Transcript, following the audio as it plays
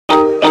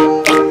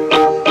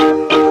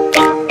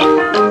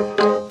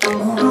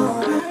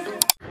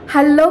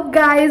Hello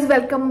guys,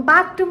 welcome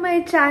back to my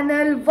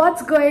channel.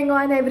 What's going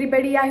on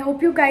everybody? I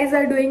hope you guys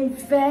are doing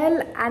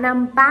well and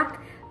I'm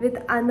back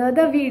with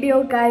another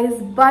video guys,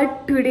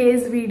 but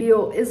today's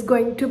video is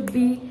going to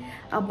be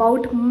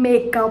about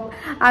makeup.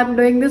 I'm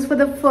doing this for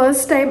the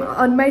first time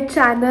on my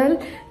channel.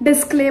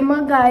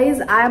 Disclaimer guys,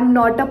 I am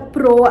not a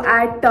pro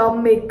at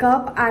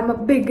makeup. I'm a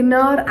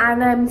beginner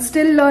and I'm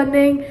still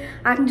learning.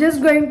 I'm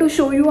just going to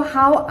show you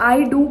how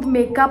I do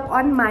makeup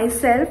on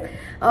myself.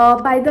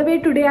 By the way,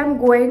 today I'm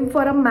going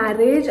for a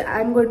marriage.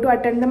 I'm going to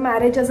attend the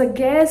marriage as a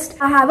guest.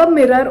 I have a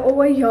mirror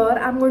over here.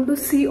 I'm going to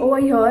see over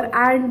here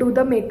and do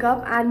the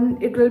makeup,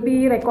 and it will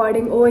be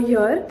recording over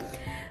here.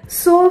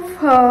 So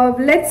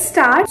let's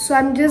start. So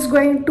I'm just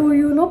going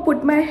to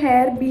put my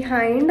hair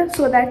behind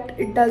so that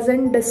it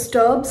doesn't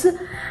disturbs.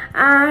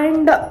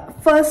 And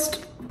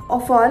first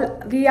of all,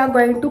 we are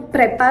going to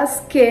prep our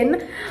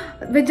skin,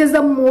 which is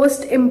the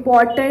most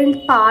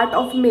important part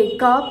of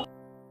makeup.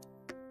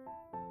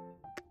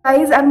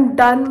 Guys, I'm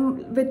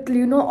done with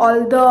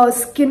all the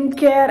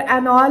skincare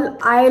and all.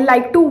 I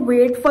like to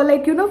wait for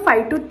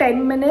 5 to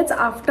 10 minutes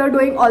after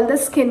doing all the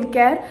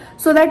skincare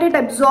so that it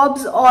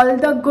absorbs all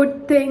the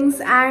good things,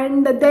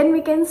 and then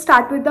we can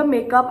start with the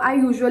makeup. I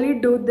usually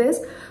do this.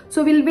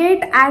 So we'll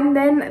wait and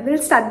then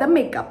we'll start the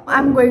makeup.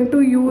 I'm going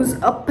to use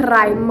a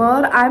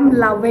primer. I'm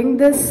loving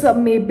this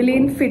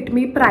Maybelline Fit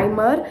Me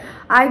primer.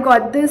 I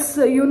got this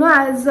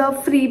as a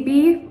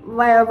freebie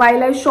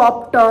while I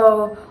shopped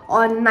on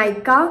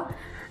Nykaa.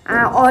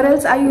 Or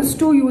else I used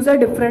to use a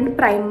different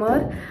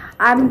primer.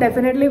 I'm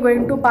definitely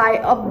going to buy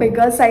a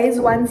bigger size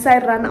once I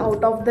run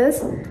out of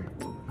this.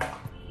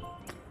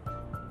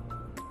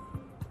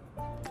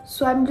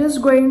 So I'm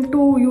just going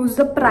to use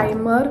the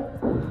primer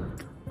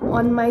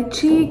on my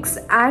cheeks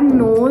and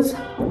nose,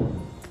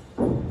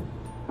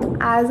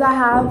 as I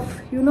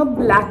have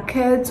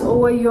blackheads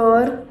over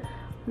here,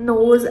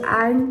 nose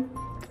and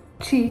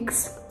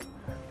cheeks.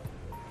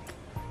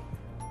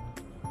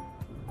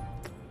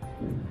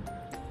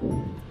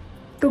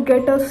 To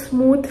get a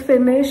smooth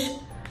finish,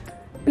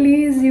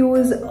 please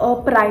use a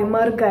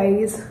primer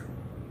guys.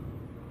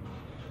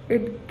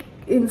 It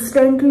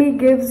instantly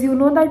gives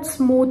that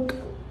smooth,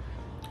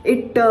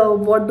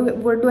 what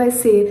do I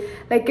say,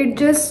 like it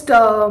just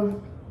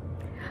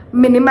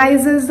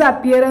minimizes the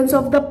appearance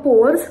of the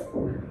pores.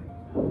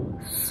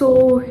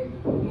 So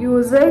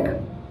use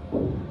it.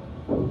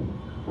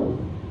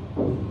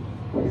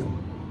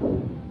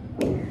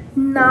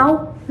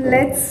 Now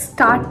let's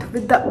start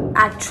with the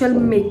actual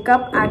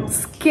makeup. I'm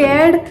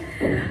scared.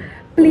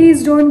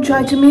 Please don't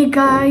judge me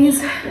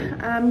guys.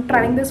 I'm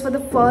trying this for the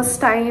first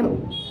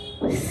time.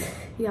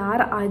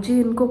 यार आज ही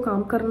इनको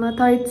काम करना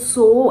था. It's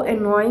so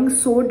annoying,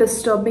 so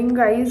disturbing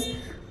guys.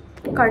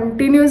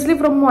 Continuously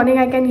from morning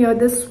I can hear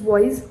this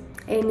voice.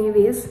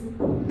 Anyways,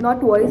 not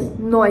voice,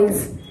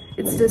 noise.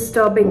 It's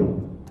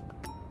disturbing.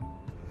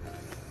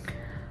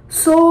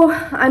 So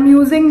I'm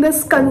using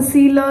this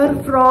concealer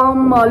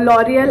from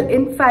L'Oreal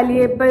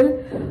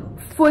Infallible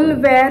Full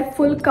Wear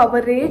Full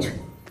Coverage,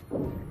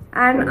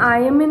 and I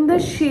am in the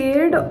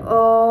shade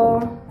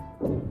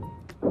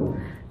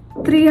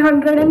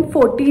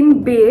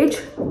 314 beige.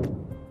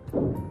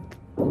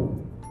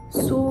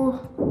 So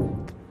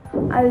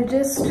I'll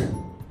just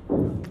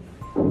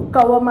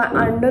cover my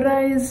under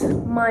eyes,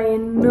 my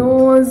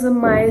nose,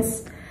 my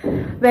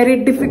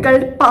very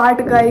difficult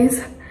part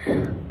guys.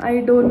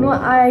 I don't know,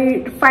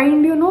 I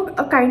find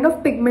a kind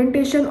of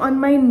pigmentation on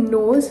my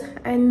nose,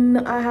 and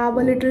I have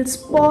a little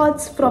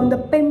spots from the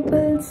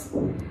pimples.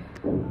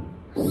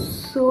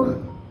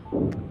 So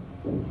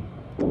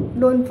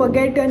don't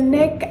forget your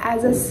neck.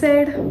 As I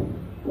said,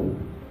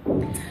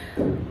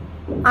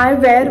 I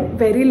wear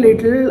very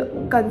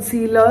little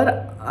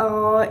concealer.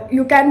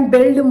 You can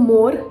build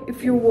more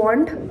if you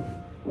want.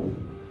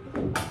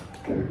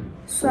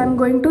 So I'm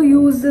going to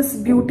use this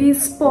beauty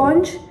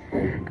sponge,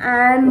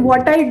 and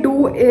what I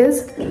do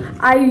is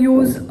I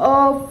use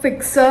a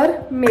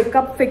fixer,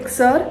 makeup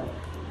fixer.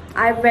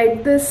 I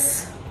wet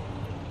this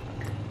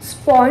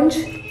sponge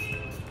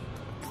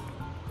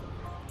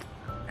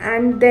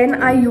and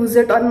then I use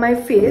it on my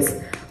face.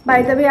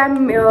 By the way,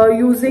 I'm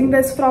using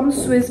this from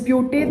Swiss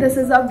Beauty. This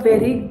is a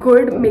very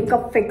good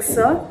makeup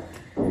fixer.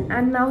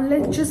 And now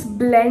let's just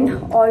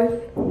blend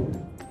all.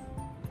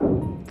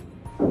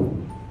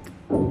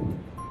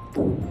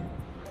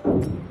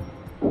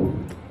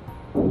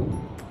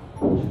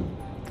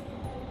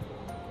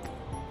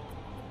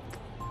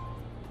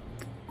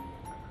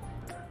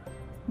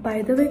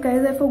 By the way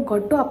guys, I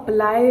forgot to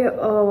apply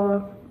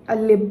a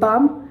lip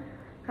balm.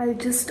 I'll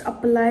just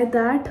apply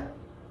that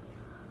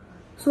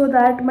so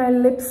that my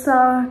lips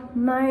are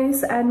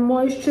nice and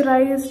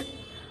moisturized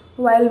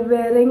while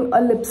wearing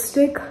a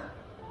lipstick.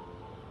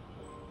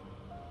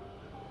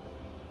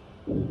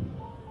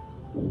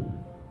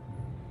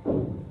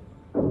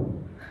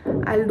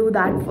 I'll do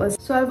that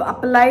first. So I've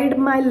applied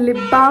my lip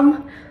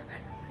balm.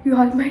 You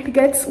all might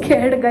get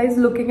scared guys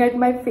looking at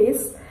my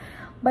face,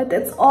 but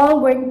it's all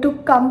going to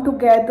come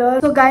together.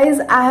 So guys,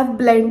 I have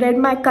blended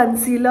my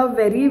concealer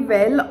very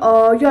well.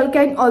 You all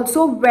can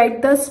also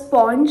wet the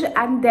sponge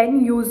and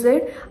then use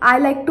it. I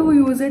like to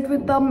use it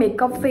with a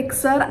makeup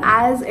fixer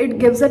as it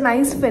gives a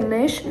nice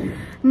finish.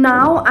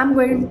 Now I'm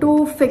going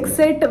to fix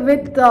it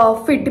with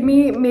Fit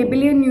Me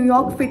Maybelline New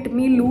York Fit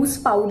Me loose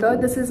powder.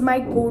 This is my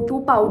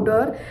go-to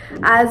powder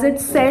as it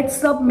sets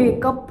the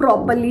makeup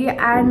properly,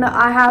 and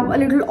I have a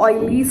little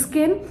oily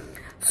skin,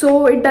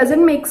 so it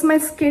doesn't make my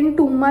skin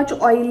too much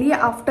oily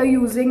after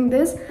using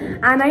this.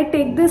 And I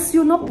take this,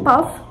 you know,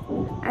 puff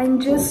and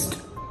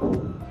just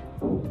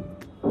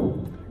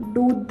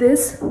do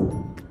this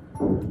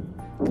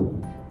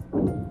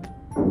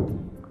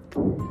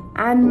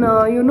and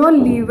you know,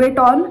 leave it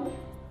on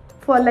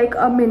for like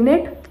a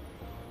minute.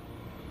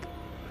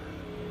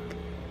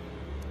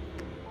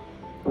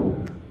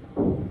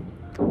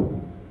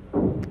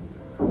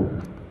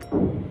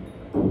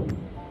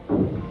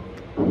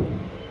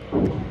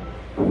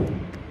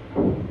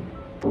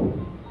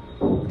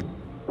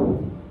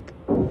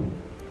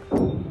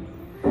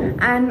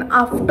 And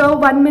after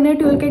 1 minute,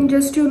 you can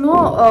just, you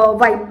know,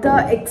 wipe the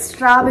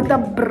extra with a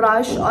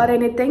brush or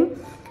anything,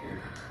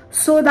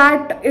 so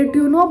that it,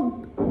 you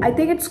know, I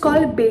think it's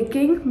called bake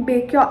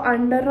your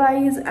under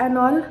eyes and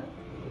all.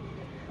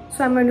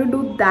 So I'm going to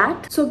do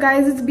that. So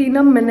guys, it's been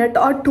a minute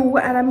or two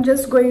and I'm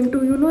just going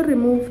to, you know,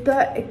 remove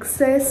the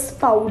excess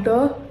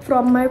powder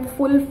from my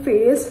full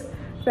face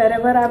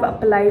wherever I've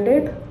applied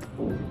it.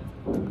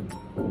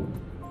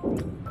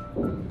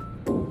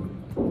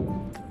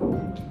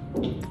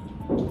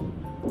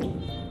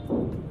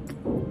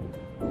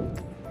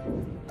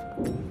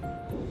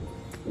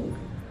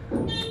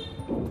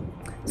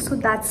 So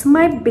that's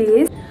my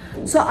base.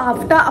 So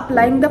after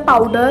applying the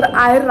powder,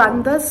 I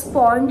run the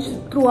sponge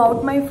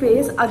throughout my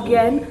face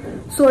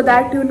again so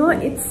that, you know,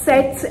 it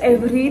sets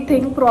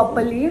everything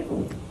properly.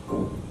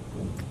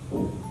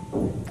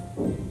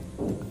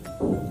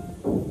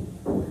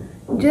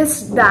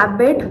 Just dab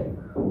it.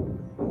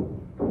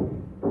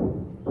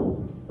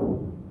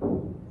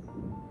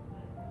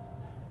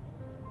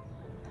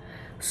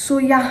 So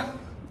yeah,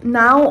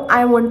 now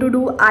I want to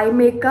do eye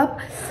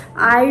makeup.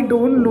 I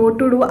don't know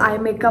to do eye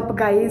makeup,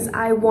 guys.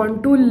 I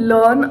want to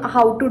learn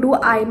how to do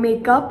eye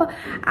makeup,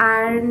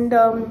 and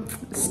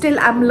still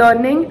I'm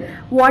learning.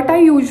 What I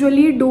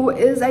usually do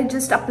is I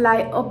just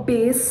apply a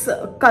base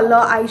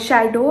color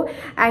eyeshadow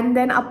and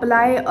then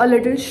apply a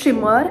little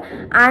shimmer,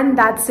 and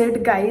that's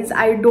it, guys.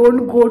 I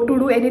don't go to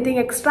do anything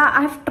extra.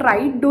 I've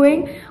tried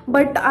doing,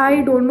 but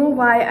I don't know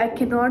why I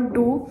cannot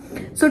do.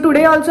 So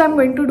today also I'm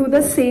going to do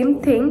the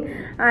same thing.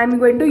 I'm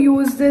going to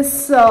use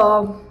this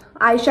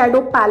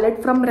eyeshadow palette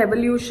from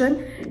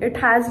Revolution. It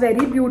has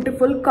very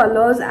beautiful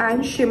colors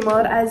and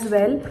shimmer as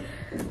well.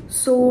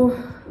 So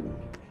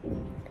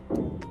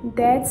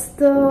that's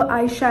the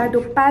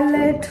eyeshadow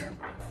palette.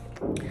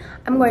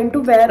 I'm going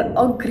to wear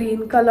a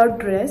green color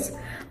dress,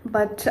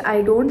 but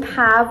I don't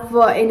have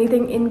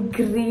anything in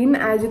green,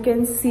 as you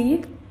can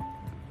see.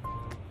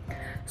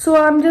 So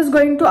I'm just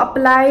going to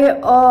apply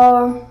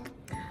a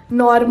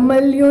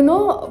normal, you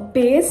know,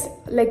 base,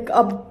 like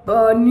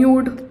a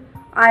nude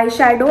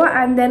eyeshadow,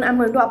 and then I'm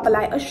going to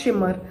apply a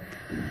shimmer.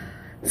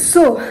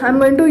 So I'm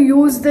going to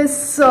use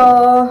this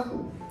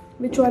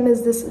which one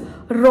is this,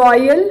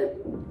 Royal,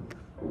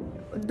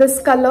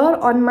 this color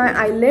on my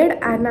eyelid,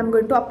 and I'm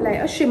going to apply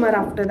a shimmer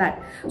after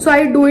that. So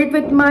I do it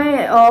with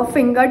my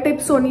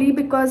fingertips only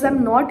because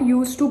I'm not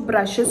used to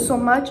brushes so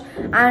much,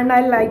 and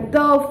I like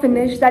the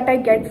finish that I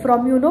get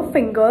from, you know,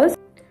 fingers.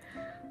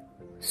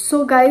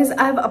 So guys,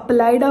 I've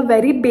applied a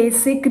very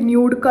basic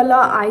nude color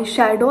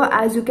eyeshadow,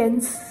 as you can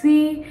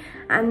see,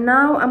 and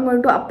now I'm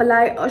going to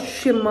apply a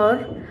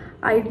shimmer.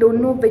 I don't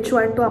know which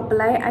one to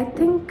apply. I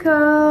think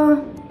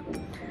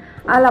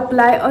I'll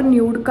apply a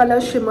nude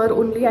color shimmer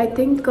only. I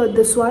think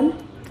this one,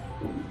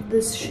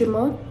 this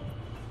shimmer,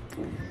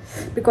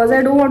 because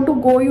I don't want to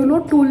go, you know,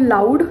 too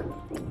loud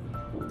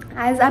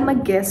as I'm a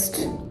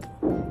guest.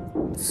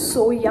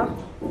 So yeah.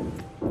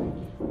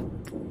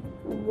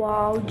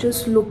 Wow,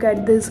 just look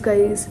at this,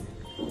 guys.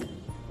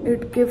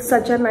 It gives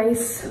such a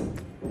nice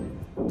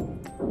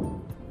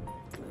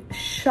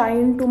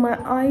shine to my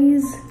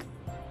eyes.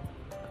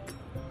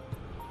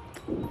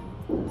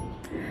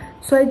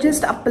 So I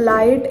just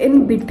apply it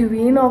in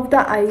between of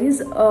the eyes,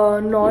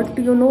 not,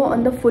 you know,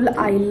 on the full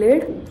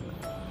eyelid.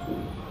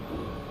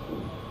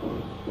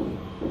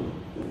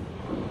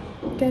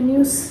 Can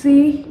you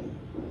see?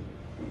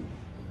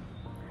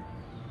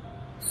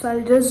 So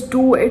I'll just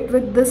do it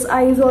with this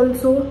eyes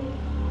also.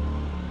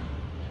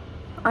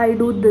 I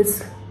do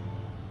this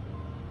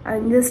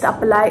and just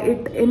apply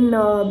it in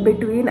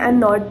between and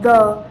not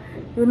the,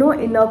 you know,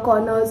 inner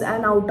corners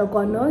and outer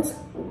corners.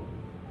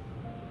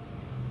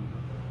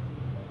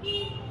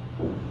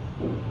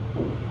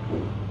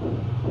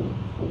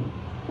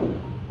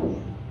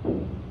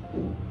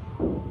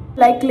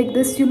 Like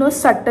this, you know,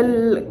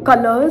 subtle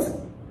colors.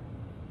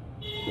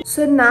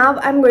 So now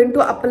I'm going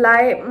to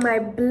apply my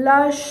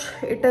blush.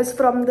 It is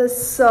from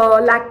this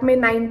Lakme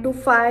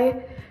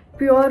 925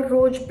 Pure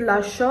Rouge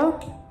blusher.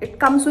 it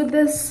comes with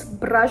this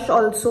brush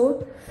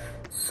also.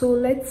 So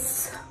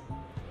let's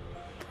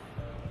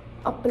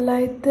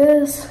apply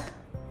this.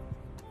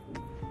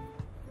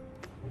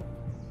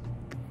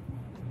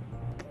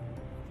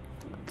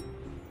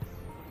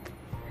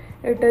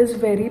 It is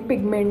very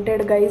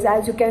pigmented, guys,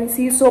 as you can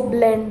see. So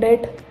blend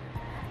it.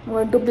 I'm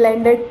going to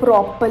blend it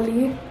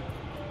properly.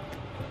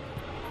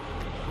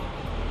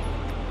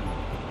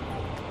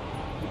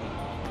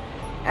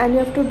 And you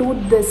have to do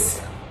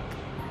this,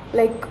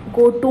 like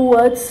go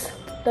towards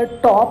the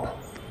top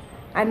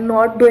and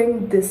not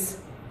doing this.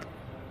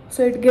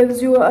 So it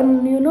gives you a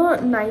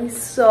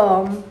nice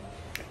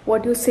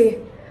what you say,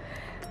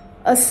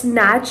 a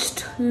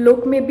snatched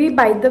look. Maybe,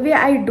 by the way,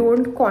 I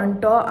don't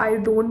contour, I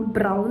don't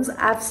bronze.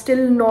 I've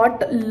still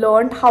not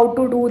learned how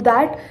to do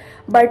that,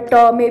 but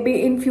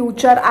maybe in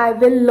future I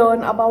will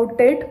learn about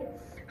it,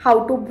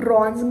 how to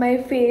bronze my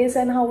face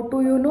and how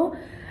to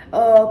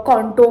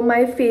contour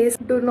my face.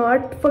 Do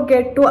not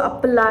forget to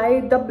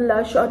apply the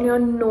blush on your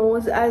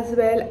nose as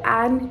well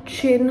and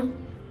chin.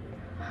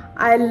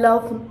 I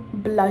love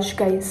blush,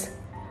 guys.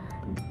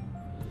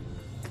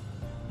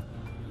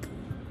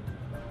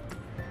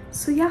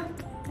 So yeah,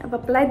 I've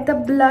applied the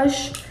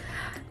blush.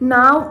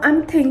 Now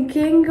I'm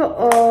thinking,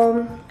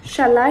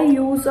 shall I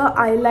use a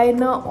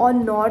eyeliner or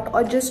not,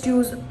 or just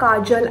use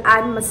kajal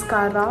and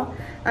mascara?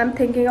 I'm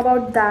thinking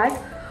about that.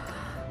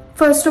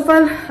 First of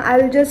all,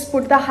 I'll just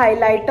put the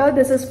highlighter.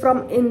 This is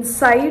from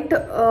Insight.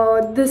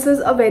 This is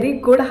a very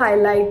good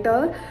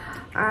highlighter,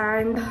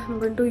 and I'm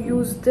going to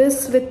use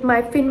this with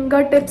my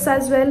fingertips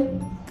as well.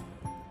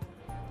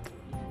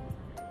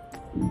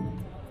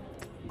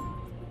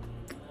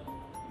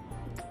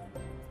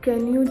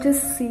 Can you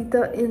just see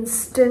the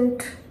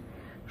instant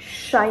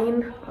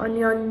shine on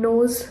your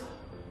nose?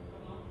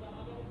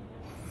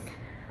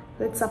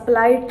 Let's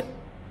apply it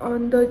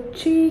on the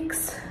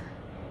cheeks.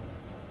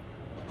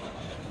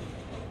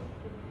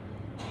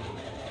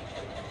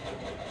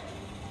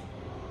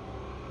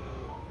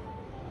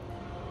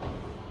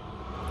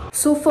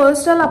 So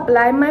first I'll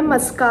apply my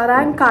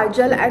mascara and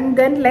kajal, and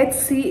then let's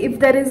see if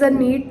there is a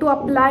need to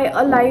apply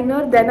a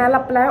liner, then I'll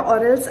apply,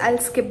 or else I'll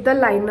skip the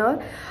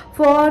liner.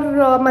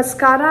 For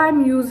mascara,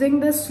 I'm using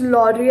this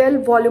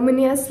L'Oreal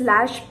Voluminous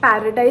Lash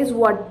Paradise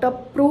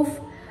Waterproof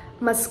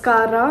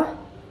Mascara.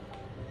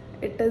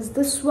 It is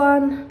this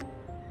one.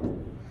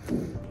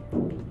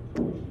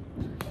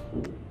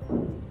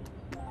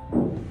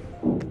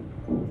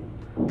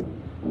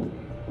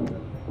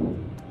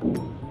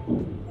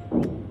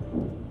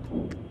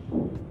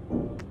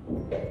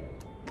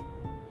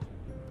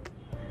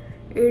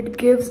 It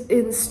gives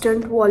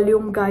instant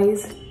volume,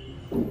 guys.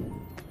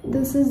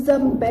 This is the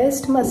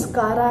best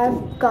mascara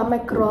I've come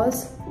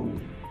across.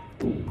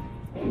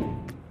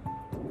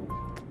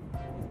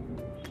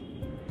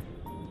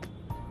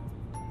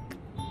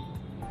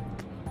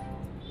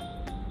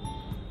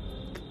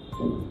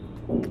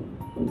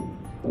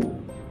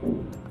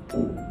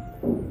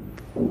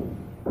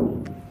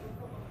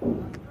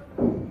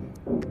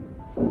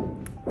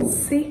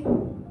 See?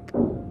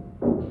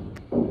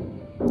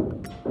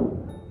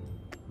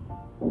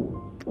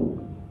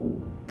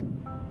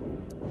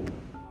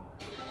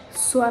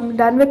 So I'm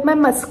done with my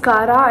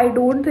mascara. I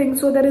don't think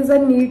so there is a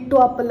need to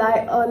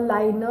apply a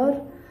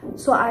liner,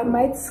 so I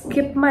might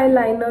skip my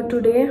liner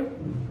today.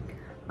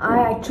 I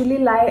actually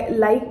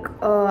like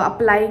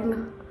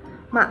applying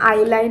my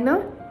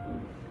eyeliner,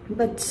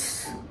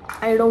 but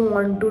I don't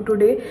want to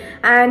today.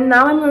 And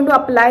now I'm going to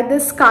apply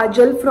this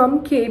kajal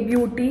from K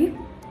Beauty.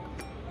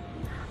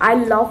 I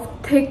love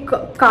thick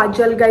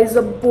kajal, guys,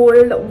 a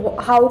bold,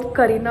 how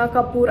Kareena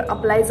Kapoor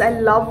applies. I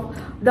love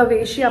the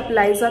way she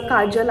applies a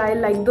kajal. I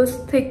like those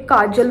thick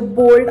kajal,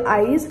 bold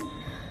eyes.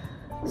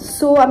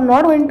 So I'm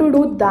not going to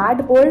do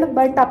that bold,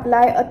 but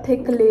apply a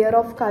thick layer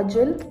of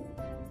kajal.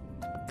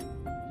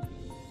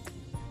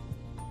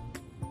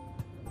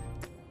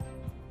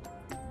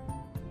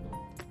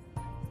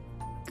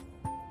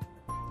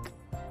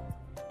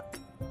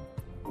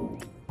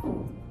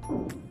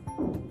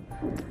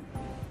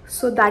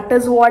 So that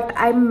is what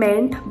I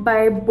meant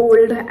by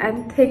bold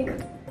and thick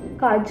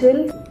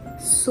kajal.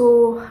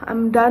 So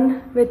I'm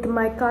done with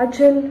my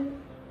kajal.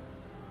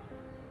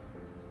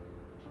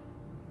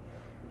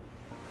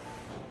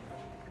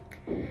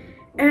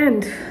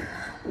 And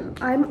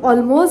I'm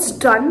almost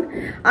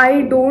done.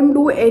 I don't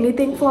do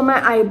anything for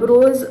my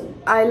eyebrows.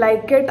 I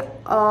like it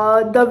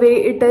the way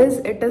it is.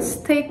 It is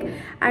thick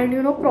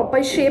and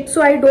proper shape.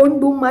 So I don't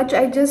do much.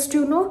 I just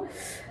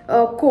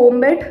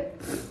comb it.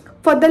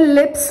 For the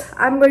lips,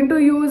 I'm going to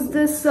use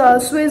this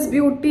Swiss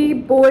Beauty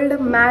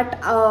Bold Matte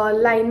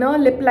liner,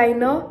 lip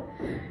liner.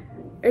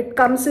 It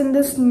comes in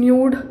this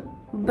nude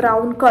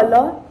brown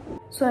color.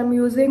 So I'm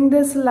using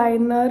this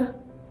liner.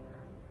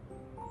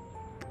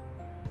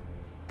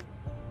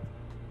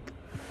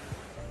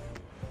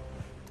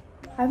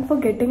 I'm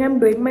forgetting I'm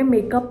doing my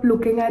makeup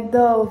looking at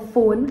the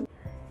phone.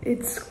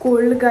 It's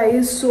cold,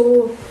 guys,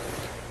 so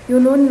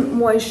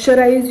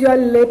moisturize your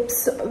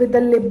lips with the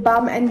lip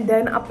balm and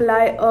then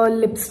apply a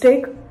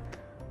lipstick.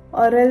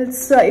 or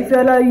else if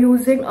you're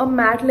using a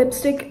matte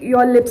lipstick,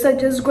 your lips are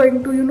just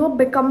going to, you know,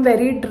 become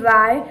very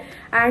dry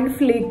and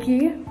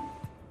flaky.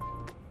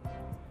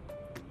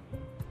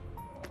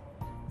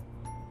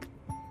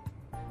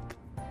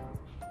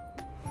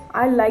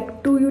 I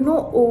like to, you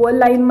know,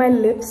 overline my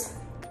lips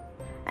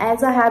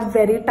as I have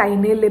very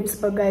tiny lips,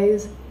 but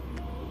guys.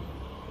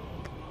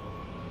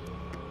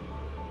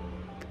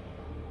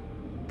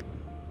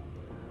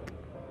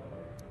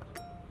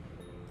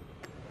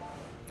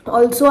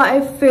 Also,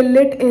 I fill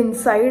it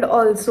inside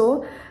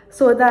also,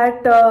 so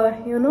that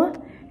you know,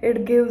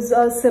 it gives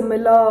a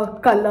similar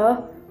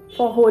color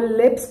for whole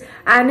lips,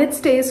 and it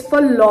stays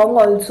for long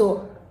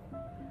also.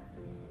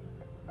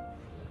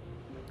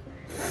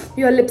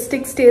 Your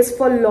lipstick stays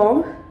for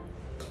long.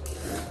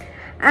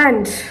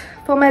 And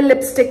for my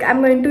lipstick,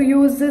 I'm going to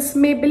use this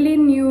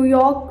Maybelline New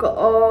York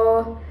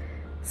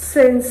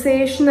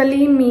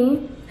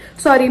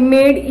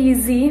Made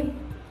Easy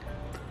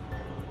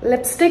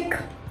lipstick.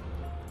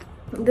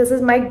 This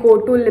is my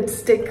go-to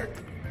lipstick.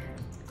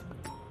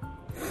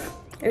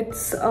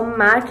 It's a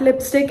matte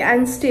lipstick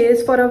and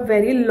stays for a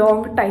very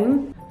long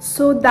time.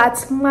 So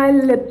that's my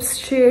lip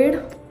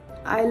shade.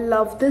 I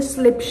love this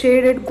lip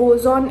shade. It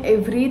goes on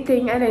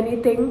everything and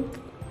anything.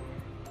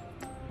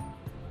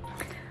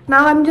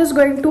 Now I'm just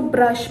going to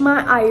brush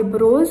my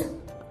eyebrows.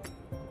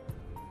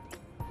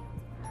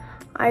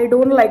 I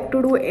don't like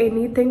to do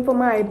anything for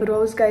my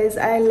eyebrows, guys.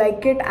 I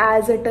like it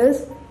as it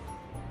is.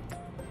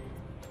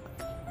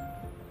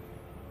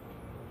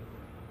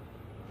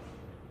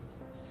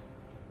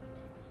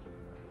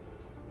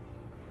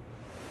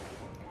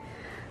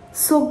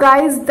 So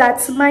guys,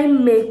 that's my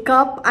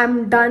makeup.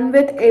 I'm done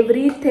with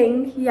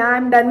everything. Yeah,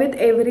 I'm done with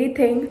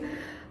everything.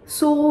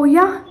 So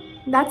yeah,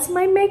 that's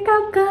my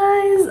makeup,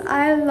 guys.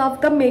 I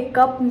love the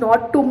makeup,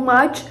 not too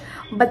much,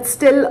 but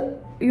still,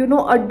 you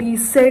know, a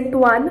decent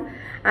one.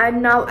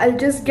 And now I'll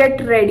just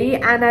get ready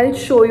and I'll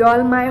show you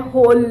all my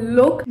whole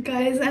look.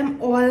 Guys,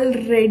 I'm all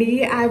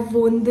ready. I've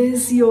worn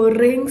these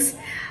earrings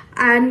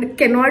and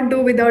cannot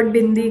do without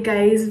bindi,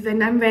 guys.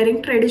 When I'm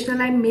wearing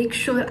traditional, I make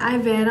sure I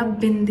wear a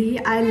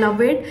bindi. I love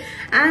it.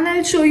 And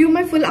I'll show you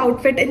my full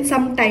outfit in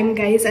some time,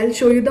 guys. I'll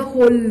show you the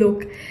whole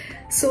look.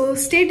 So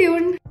stay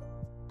tuned.